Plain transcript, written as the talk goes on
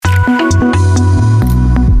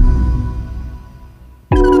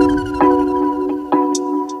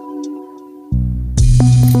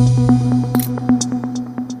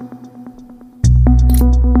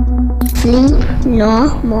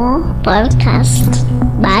More podcast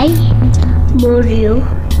by Morio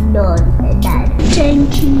Don the Dad.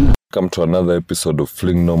 Thank you. Welcome to another episode of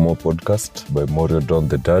Fling No More podcast by Morio Don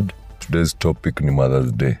the Dad. Today's topic is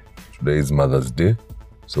Mother's Day. Today is Mother's Day.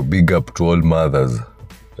 So big up to all mothers.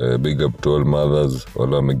 Big up to all mothers.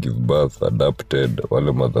 Wale may give birth, adopted,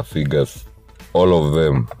 wale mother figures. All of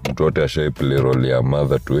them. Mtu wote ashai play role ya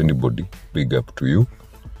mother to anybody. Big up to you.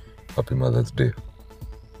 Happy Mother's Day.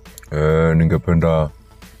 Ningependa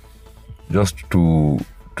just to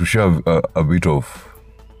share a bit of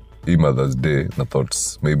Mother's Day na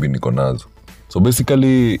thoughts maybe niko nazo. So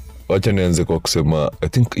basically wacha nianze kwa kusema I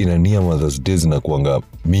think inania Mother's Day zinakuanga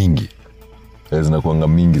mingi. Zinakuanga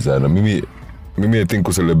mingi sana. Mimi I think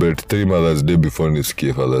to celebrate 3 Mother's Day before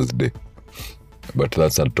nisikie Father's Day. But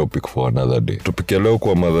that's a topic for another day. Topic ya leo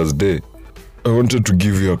kwa Mother's Day, I wanted to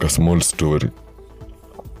give you a small story.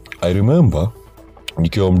 I remember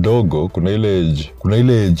nikiwa mdogo kuna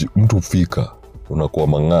ile age mtu fika unakuwa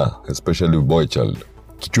mang'aa, especially boy child.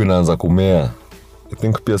 Kichwa inaanza kumea. I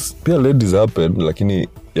think pia ladies happen, lakini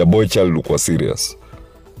ya boy child uko serious.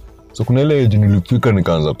 So kuna ile age nilifika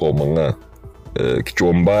nikaanza kuwa mang'aa.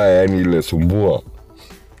 Kichwa mbaya, yani ile sumbua.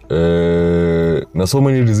 Na so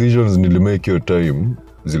many decisions nilimake your time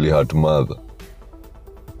zili hurt mother.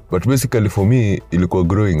 But basically for me ilikuwa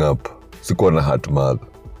growing up. Sikuwa na hurt mother.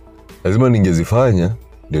 Lazima ningezifanya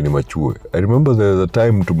ndio nimachue. I remember there was a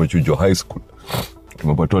time tumechujwa high school.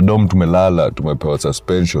 Tumepatwa dorm, tumelala, tumepewa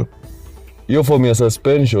suspension. Hiyo form ya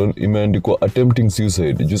suspension imeandikwa attempting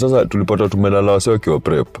suicide. Juu sasa tulipatwa tumelala wasio kiwa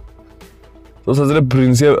prep. Sasa zile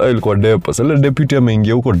principal alikuwa depa. Sasa deputy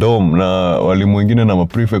ameingia huko dorm na walimu wengine na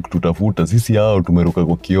maprefect tutafuta. Sisi hao tumeruka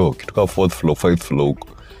kwa kioo. Kituka 4th floor, 5th floor huko.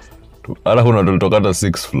 Ala kuna tulitoka hata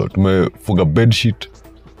 6th floor. Tumefuga bed sheet.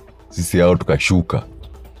 Sisi hao tukashuka.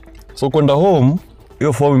 So kwenda home,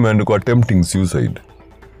 hiyo form imeandikwa attempting suicide.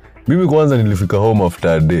 Mimi kwanza nilifika home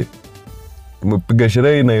after a day. Tumepiga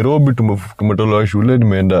sherehe Nairobi, tumetolewa shule,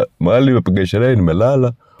 nimeenda mahali nimepiga sherehe,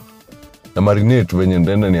 nimelala. Na marinate venye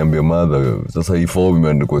ndenda niambie mother, sasa hii form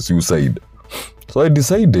imeandikwa suicide. So I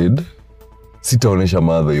decided sitaonesha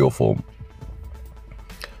mother hiyo form.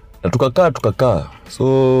 Na tukakaa.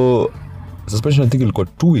 So suspension I think ilikuwa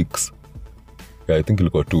 2 weeks. Yeah, I think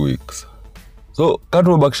ilikuwa 2 weeks. So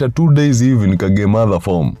katu mabakisha 2 days hivi nikage mother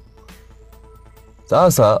form.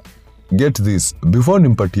 Sasa get this, before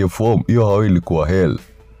nimpatie form hiyo hao ilikuwa hell.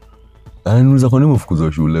 Ananiuliza kwa nini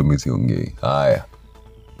mfukuzwa shule mimi siongei. Haya.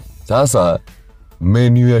 Sasa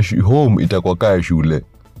menu ya home itakuwa kaya shule.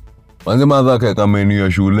 Manze mother akaweka menu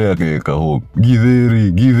ya shule akaweka home.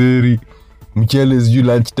 Githeri. Mchele sijui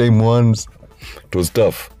lunch time once. It was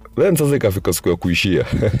tough. Then sasa ikafika siku ya kuishia.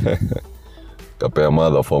 Kapea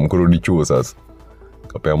mother form kurudi chuo sasa.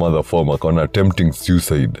 Kapea mother form akaona attempting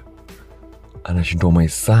suicide. Anashindwa, my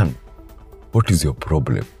son, what is your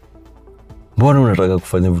problem? Mbona unataka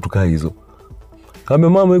kufanya vitu kama hizo? Kama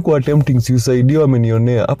mama yuko attempting suicide hiyo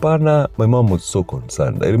amenionea. Hapana, my mom was so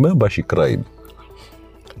concerned. I remember she cried.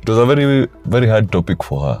 It was a very very hard topic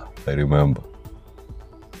for her. I remember.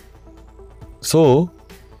 So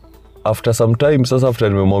after some time, sasa after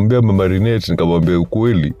nimemwambia marinate nikamwambia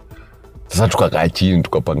ukweli. Sasa tukakaa chini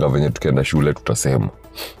tukapanga venye tukienda shule tutasema.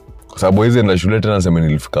 Kwa sababu hizo na shule tena nasema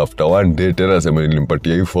nilifika after 1 day, tena nasema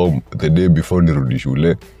nilimpatia hii form the day before nirudi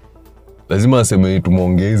shule. Lazima aseme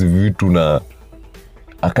tumuongee hizi vitu na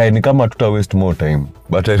akae ni kama tuta waste more time.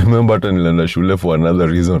 But I remember hata nilienda shule for another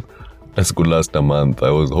reason. That could last a month.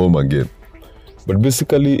 I was home again. But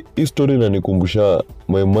basically hii story inanikumbusha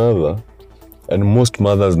my mother, and most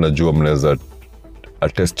mothers najua mnaweza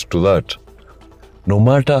attest to that. No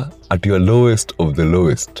matter at your lowest of the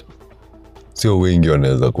lowest, sio wengi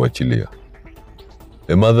wanaweza kuachilia.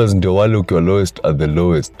 The mothers ndio wale ukiwa lowest at the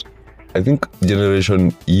lowest. I think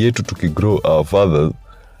generation yetu tukigrow, our fathers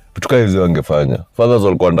tuka hizo wangefanya. Fathers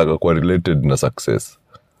walikuwa wanataka kuwa related na success.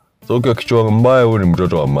 So ukiwa kichwa mbaya wewe ni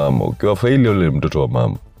mtoto wa mama, ukiwa failure wewe ni mtoto wa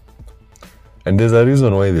mama. And there's a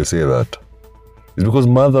reason why they say that. It's because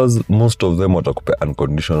mothers, most of them watakupa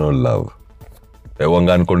unconditional love. They want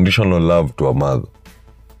unconditional love to a mother.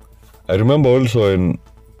 I remember also when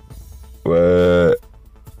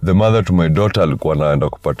the mother to my daughter alikuwa anaenda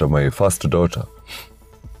kupata my first daughter.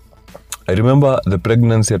 I remember the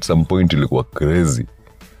pregnancy at some point ilikuwa crazy.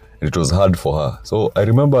 It was hard for her. So I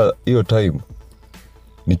remember hiyo time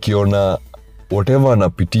nikiona whatever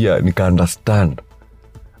anapitia nika understand.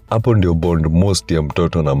 Hapo ndio bond most ya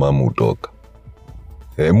mtoto na mama utoka.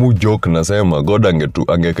 Mu joke nasema God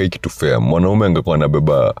angekai kitu fair. Mwanaume angekuwa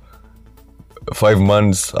anabeba 5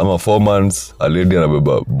 months ama 4 months, a lady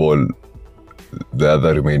anabeba ball the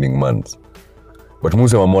other remaining months. But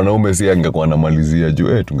muse wa mwanaume si angekuwa anamalizia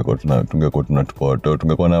juu tungekuwa tunatupa watoto,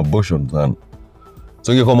 tungekuwa na abortion sana.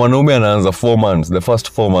 So ingekuwa mwanaume anaanza 4 months, the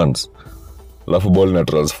first 4 months, alafu ball na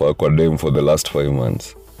transfer kwa dem for the last 5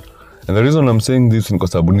 months. And the reason I'm saying this ni kwa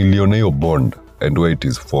sababu niliona hiyo bond and where it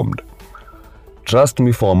is formed. Trust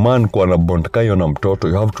me, for a man kuwa na bond kayo na mtoto,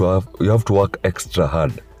 you have to work extra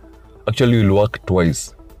hard. Actually, you'll work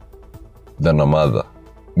twice than a mother.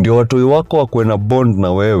 Ndio watoi wako wakuwe na bond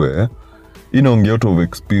na wewe, inaongea out of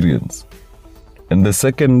experience. And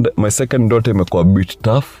my second daughter imekuwa a bit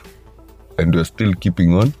tough, and we're still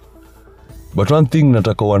keeping on. But one thing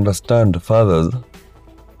nataka understand, fathers,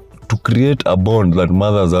 to create a bond that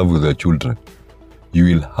mothers have with their children, you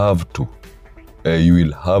will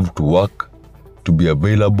have to work, to be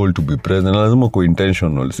available, to be present. Lazima kuwa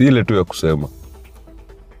intentional, si ile tu ya kusema.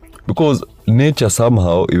 Because nature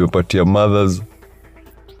somehow imepatia mothers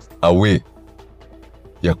a way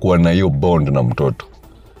ya kuwa na hiyo bond na mtoto.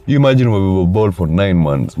 You imagine umebeba ball for 9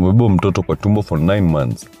 months, umebeba mtoto kwa tumbo for 9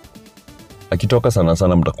 months. Akitoka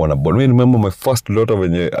sana mtakuwa na bond. I remember my first daughter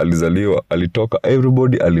venye alizaliwa, alitoka,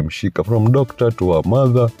 everybody alimshika, from doctor to her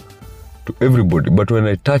mother to everybody. But when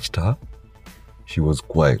I touched her, she was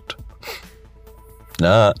quiet.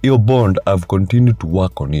 Na hiyo bond, I've continued to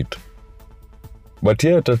work on it. But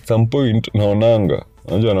yet at some point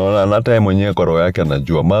naona hata yeye mwenyewe kwa roho yake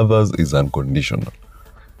anajua mothers is unconditional.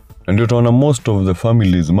 And ndio tunaona most of the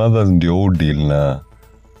families, mothers ndio deal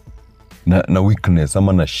na weakness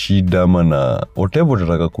ama na shida ama na whatever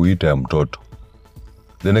utataka kuita ya mtoto.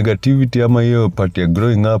 The negativity ama hiyo part ya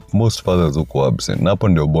growing up, most fathers uko absent. Na hapo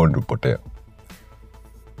ndio bond upotea.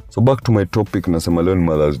 So back to my topic, nasema leo ni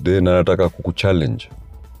Mother's Day na nataka kukuchallenge.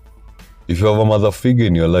 If you have a mother figure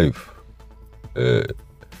in your life,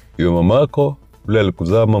 hiyo mamako, ule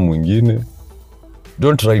alikuzama mwingine,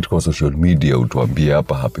 don't write kwa social media utuambie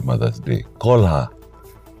hapa happy Mother's Day. Call her.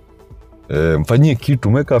 Mfanyie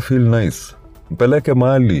kitu, make her feel nice. Mpeleke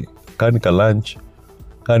mahali, kani ka lunch,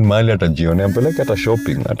 kani mahali atajionea, mpeleke hata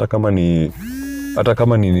shopping, hata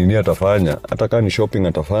kama ni nini atafanya, hata kama ni shopping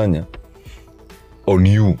atafanya on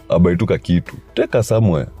you, abaituka kitu. Take her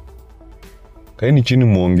somewhere. Kaini chini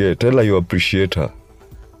muongee, tell her you appreciate her.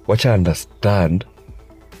 Wacha understand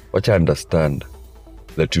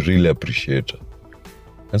that you really appreciate her.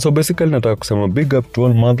 And so basically nataka kusema big up to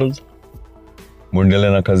all mothers.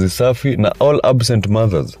 Muendelee na kazi safi, na all absent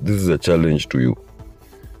mothers, this is a challenge to you.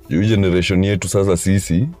 Your generation yetu sasa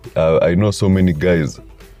sisi, I know so many guys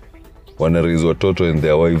wana raise watoto and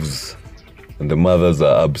their wives and the mothers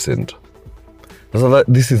are absent. Sasa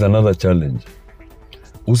this is another challenge.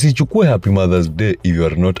 Usichukue happy Mother's Day if you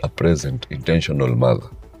are not a present, intentional mother.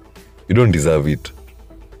 You don't deserve it.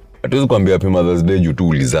 Hatuwezi kuambia happy Mother's Day juu tu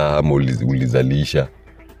ulizaa ama ulizalisha.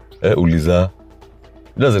 Ulizaa.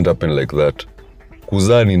 It doesn't happen like that.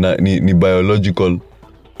 Kuzaa ni biological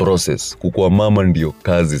process. Kukua mama ndio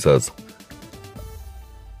kazi sasa.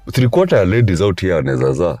 3/4 ya ladies out here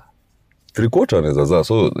anaweza zaa. 3/4 anaweza zaa.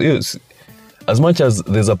 So yes, as much as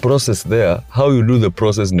there's a process there, how you do the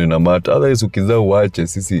process ndio ina matter. Otherwise ukizaa uache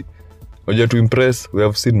sisi waje to impress, we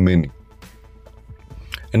have seen many.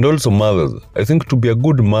 And also mothers, I think to be a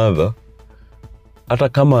good mother, hata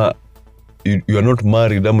kama you are not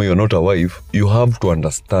married ama you are not a wife, you have to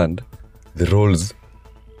understand the roles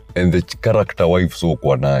and the character wife so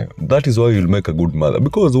kwa nayo. That is why you'll make a good mother.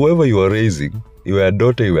 Because whoever you are raising, you are a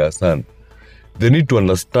daughter, you are a son, they need to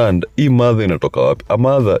understand hii mother inatoka wapi. A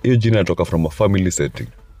mother, hiyo jina inatoka from a family setting.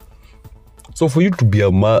 So for you to be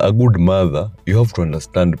a good mother, you have to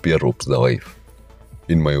understand pia ropes the wife,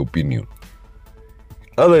 in my opinion.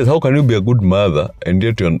 Otherwise, how can you be a good mother and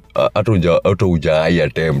yet hata hujai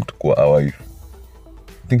attempt kuwa a wife?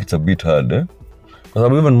 I think it's a bit hard, eh?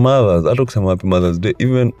 Because even mothers, hata kusema happy Mother's Day,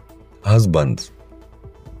 even husbands,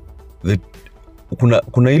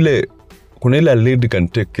 kuna ile lady can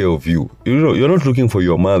take care of you. You know, you're not looking for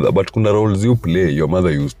your mother, but kuna roles you play, your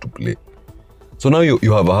mother used to play. So now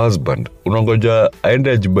you have a husband. Unangoja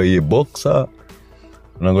aende ajibaie boxer,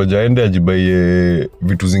 unangoja aende ajibaie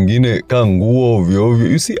vitu zingine kama nguo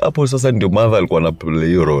ovyo. You see, hapo sasa ndio mother alikuwa na play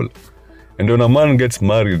hiyo role. And when a man gets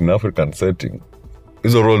married in African setting,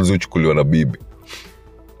 hizo roles huchukuliwa na bibi.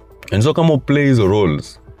 And so kama play hizo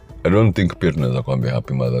roles, I don't think pia tunaweza kuambia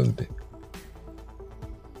happy Mother's Day.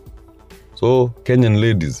 So Kenyan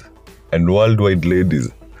ladies and worldwide ladies,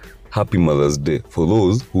 happy Mother's Day for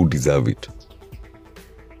those who deserve it.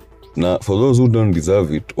 Na for those who don't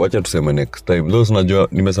deserve it, wacha tuseme next time. Those najua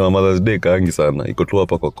nimesema Mother's Day kaangi sana, iko tu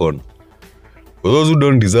hapa kwa kona. For those who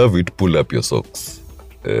don't deserve it, pull up your socks.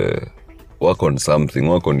 Work on something,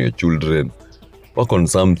 work on your children. Work on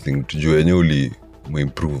something tujue yenye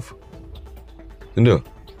uimprove. Ndio.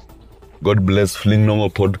 God bless Fling Normal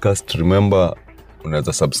Podcast. Remember,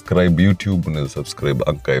 unaweza subscribe YouTube, unaweza subscribe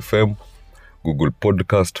Anchor FM, Google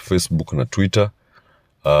Podcast, Facebook na Twitter.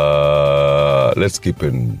 Let's keep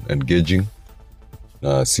engaging.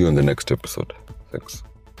 See you on the next episode. Thanks.